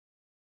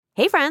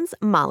Hey friends,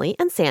 Molly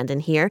and Sandon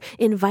here,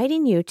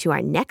 inviting you to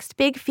our next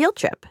big field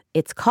trip.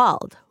 It's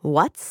called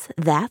What's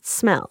That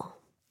Smell?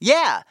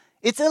 Yeah,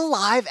 it's a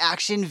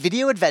live-action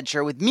video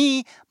adventure with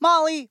me,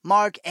 Molly,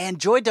 Mark, and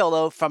Joy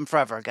Dolo from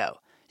Forever Ago.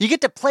 You get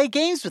to play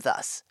games with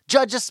us,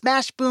 judge a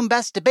Smash Boom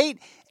Best debate,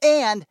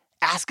 and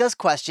ask us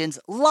questions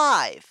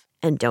live.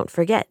 And don't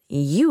forget,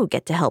 you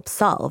get to help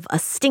solve a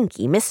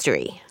stinky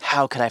mystery.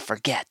 How could I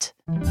forget?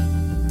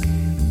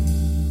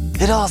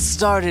 It all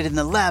started in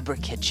the Labra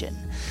kitchen.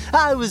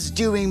 I was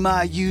doing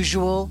my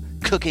usual,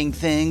 cooking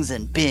things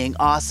and being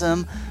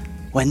awesome,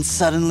 when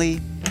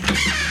suddenly,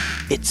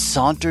 it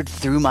sauntered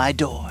through my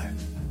door.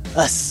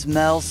 A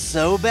smell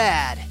so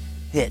bad,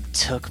 it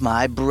took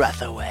my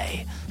breath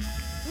away.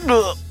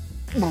 Ugh.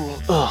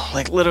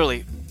 Like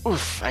literally,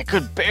 I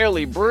could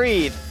barely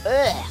breathe.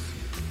 Ugh.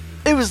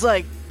 It was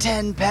like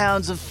 10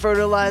 pounds of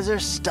fertilizer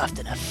stuffed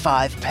in a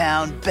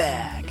 5-pound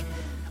bag.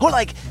 Or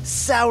like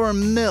sour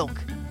milk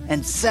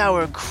and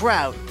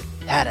sauerkraut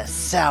had a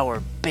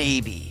sour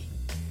baby.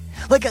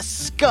 Like a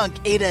skunk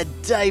ate a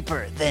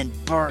diaper, then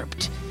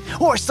burped.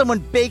 Or someone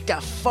baked a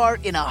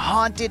fart in a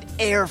haunted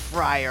air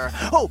fryer.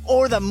 Oh,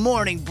 or the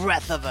morning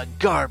breath of a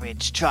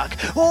garbage truck.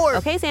 Or...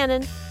 Okay,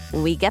 Sandon,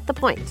 we get the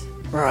point.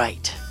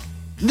 Right.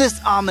 This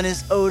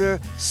ominous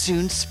odor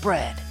soon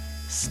spread,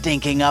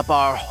 stinking up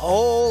our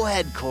whole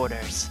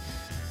headquarters.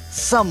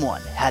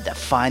 Someone had to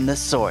find the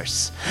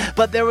source,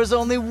 but there was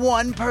only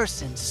one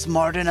person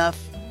smart enough,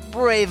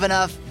 brave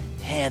enough,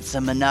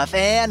 handsome enough,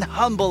 and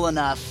humble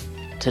enough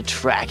to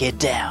track it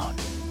down.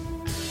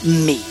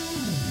 Me.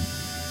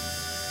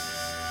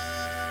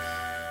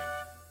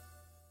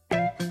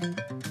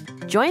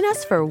 Join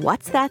us for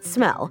What's That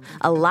Smell,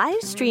 a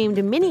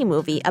live-streamed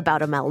mini-movie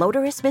about a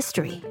malodorous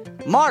mystery.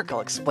 Mark will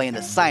explain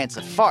the science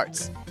of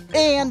farts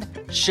and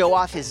show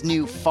off his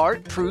new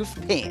fart-proof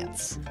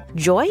pants.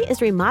 Joy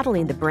is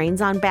remodeling the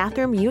Brains On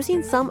bathroom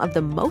using some of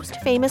the most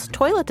famous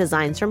toilet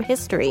designs from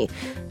history.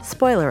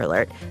 Spoiler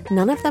alert,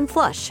 none of them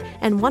flush,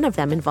 and one of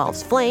them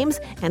involves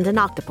flames and an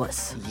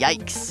octopus.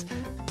 Yikes.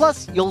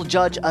 Plus, you'll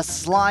judge a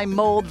slime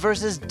mold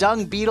versus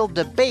dung beetle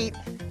debate,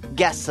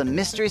 guess some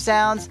mystery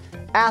sounds,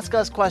 ask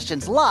us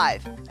questions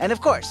live, and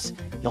of course,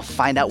 you'll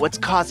find out what's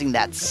causing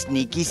that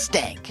sneaky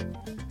stank.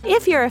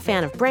 If you're a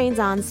fan of Brains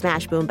On,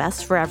 Smash Boom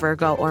Best, Forever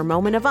Ago, or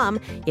Moment of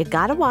you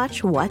gotta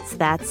watch What's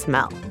That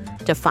Smell?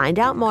 To find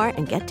out more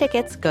and get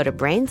tickets, go to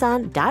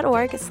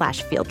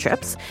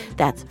brainson.org/fieldtrips.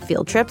 That's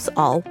field trips,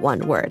 all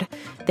one word.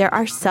 There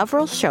are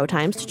several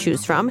showtimes to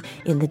choose from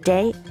in the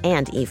day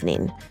and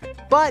evening.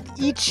 But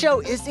each show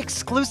is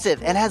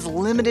exclusive and has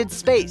limited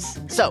space,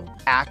 so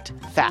act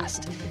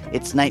fast.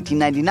 It's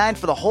 $19.99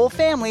 for the whole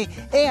family,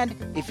 and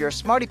if you're a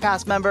Smarty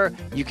Pass member,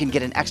 you can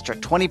get an extra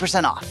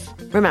 20% off.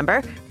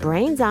 Remember,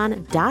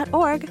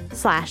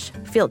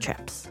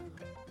 brainson.org/fieldtrips.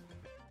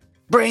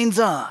 Brains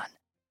On.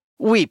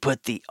 We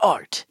put the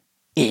art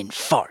in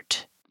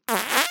fart.